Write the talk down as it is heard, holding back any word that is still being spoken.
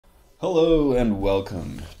Hello and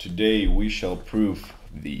welcome. Today we shall prove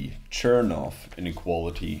the Chernoff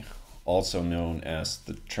inequality, also known as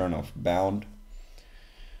the Chernoff bound,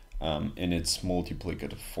 in its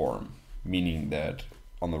multiplicative form, meaning that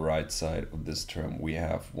on the right side of this term we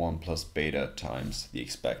have 1 plus beta times the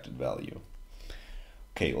expected value.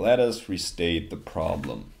 Okay, let us restate the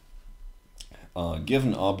problem.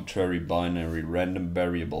 Given arbitrary binary random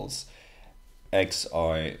variables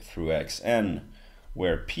xi through xn,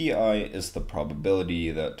 where pi is the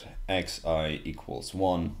probability that xi equals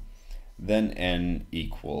 1, then n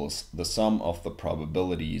equals the sum of the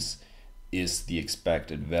probabilities is the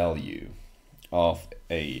expected value of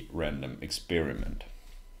a random experiment.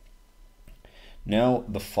 Now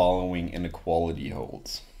the following inequality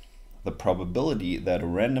holds. The probability that a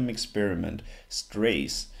random experiment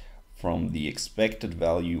strays from the expected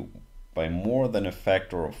value by more than a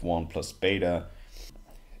factor of 1 plus beta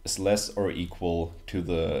is less or equal to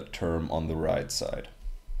the term on the right side.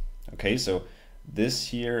 Okay, so this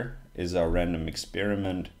here is our random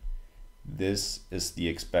experiment, this is the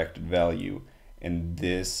expected value, and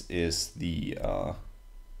this is the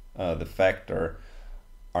factor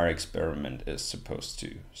our experiment is supposed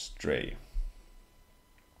to stray.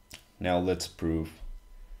 Now let's prove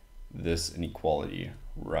this inequality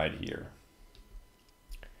right here.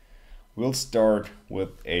 We'll start with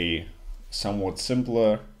a somewhat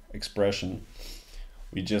simpler expression.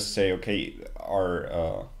 We just say, okay,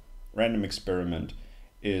 our random experiment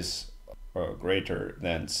is greater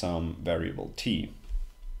than some variable t.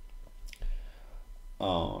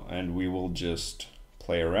 And we will just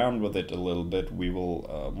play around with it a little bit. We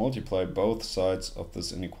will multiply both sides of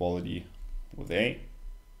this inequality with a.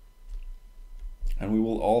 And we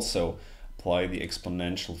will also apply the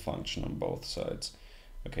exponential function on both sides.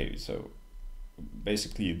 Okay, so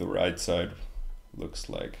basically the right side looks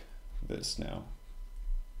like this now.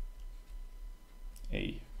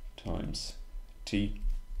 A times t.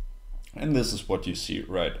 And this is what you see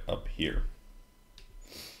right up here.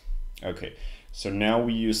 Okay, so now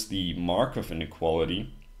we use the Markov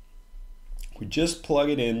inequality. We just plug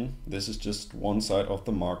it in. This is just one side of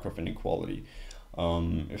the Markov inequality.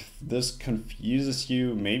 If this confuses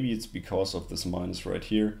you, maybe it's because of this minus right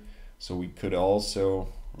here. So we could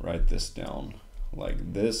also write this down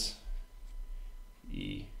like this,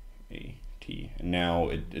 E, A, T. And now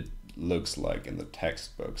it looks like in the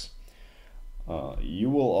textbooks. You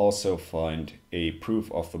will also find a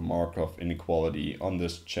proof of the Markov inequality on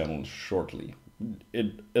this channel shortly.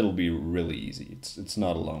 It'll be really easy. It's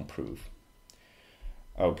not a long proof.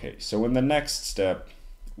 Okay, so in the next step,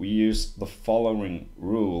 we use the following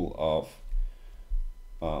rule of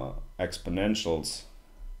exponentials.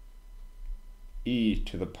 E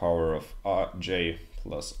to the power of j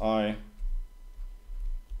plus I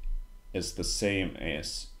is the same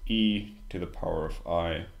as e to the power of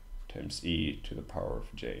I times e to the power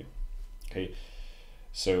of j. Okay,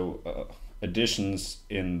 so additions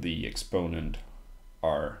in the exponent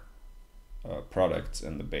are products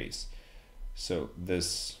in the base. So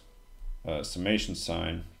this summation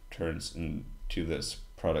sign turns into this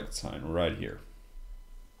product sign right here.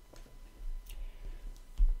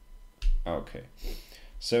 Okay,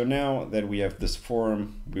 so now that we have this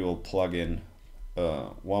form, we will plug in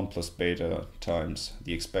 1 plus beta times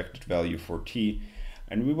the expected value for t,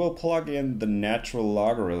 and we will plug in the natural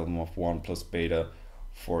logarithm of 1 plus beta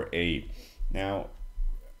for a. Now,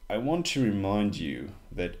 I want to remind you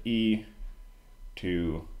that e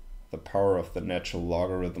to the power of the natural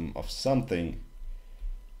logarithm of something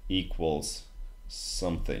equals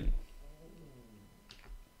something.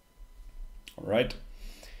 All right.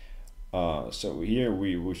 So here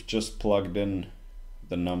we've just plugged in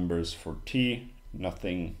the numbers for t,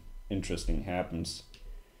 nothing interesting happens.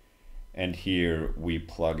 And here we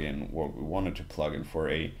plug in what we wanted to plug in for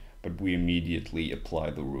a, but we immediately apply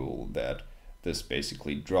the rule that this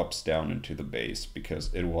basically drops down into the base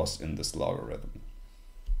because it was in this logarithm.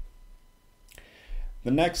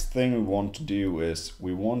 The next thing we want to do is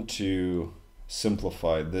we want to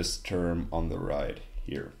simplify this term on the right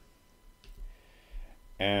here.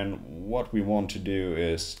 And what we want to do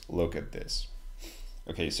is look at this.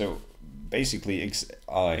 Okay, so basically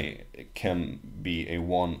xi can be a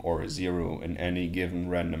 1 or a 0 in any given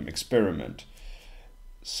random experiment.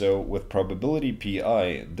 So with probability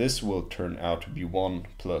pi, this will turn out to be 1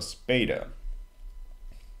 plus beta.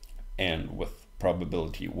 And with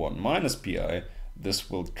probability 1 minus pi,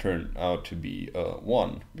 this will turn out to be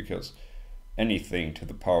 1, because anything to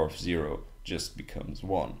the power of 0 just becomes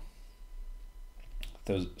 1.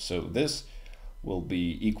 So this will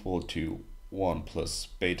be equal to 1 plus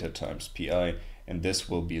beta times pi, and this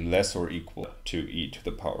will be less or equal to e to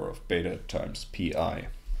the power of beta times pi.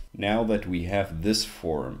 Now that we have this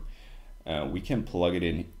form, we can plug it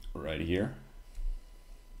in right here.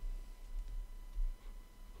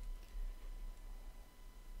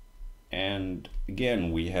 And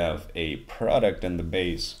again, we have a product in the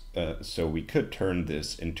base, so we could turn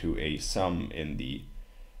this into a sum in the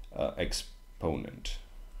exponent.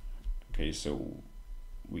 Okay, so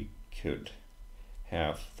we could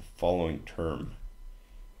have the following term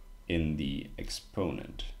in the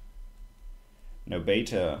exponent. Now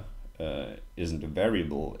beta isn't a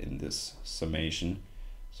variable in this summation,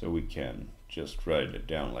 so we can just write it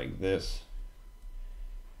down like this.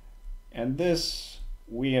 And this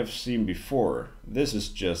we have seen before. This is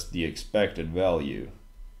just the expected value.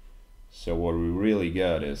 So what we really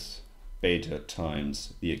got is beta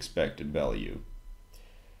times the expected value.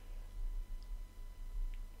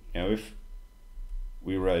 Now if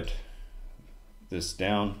we write this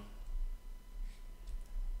down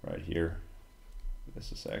right here,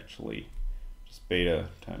 this is actually just beta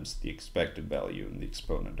times the expected value in the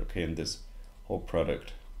exponent. Okay, and this whole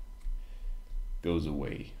product goes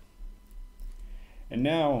away. And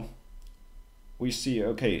now we see,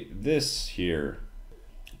 okay, this here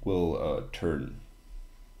will turn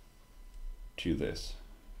to this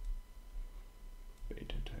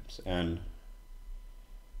beta times n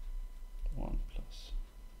 1 plus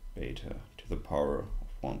beta to the power of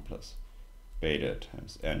 1 plus beta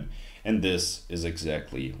times n. And this is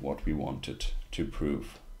exactly what we wanted to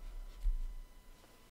prove.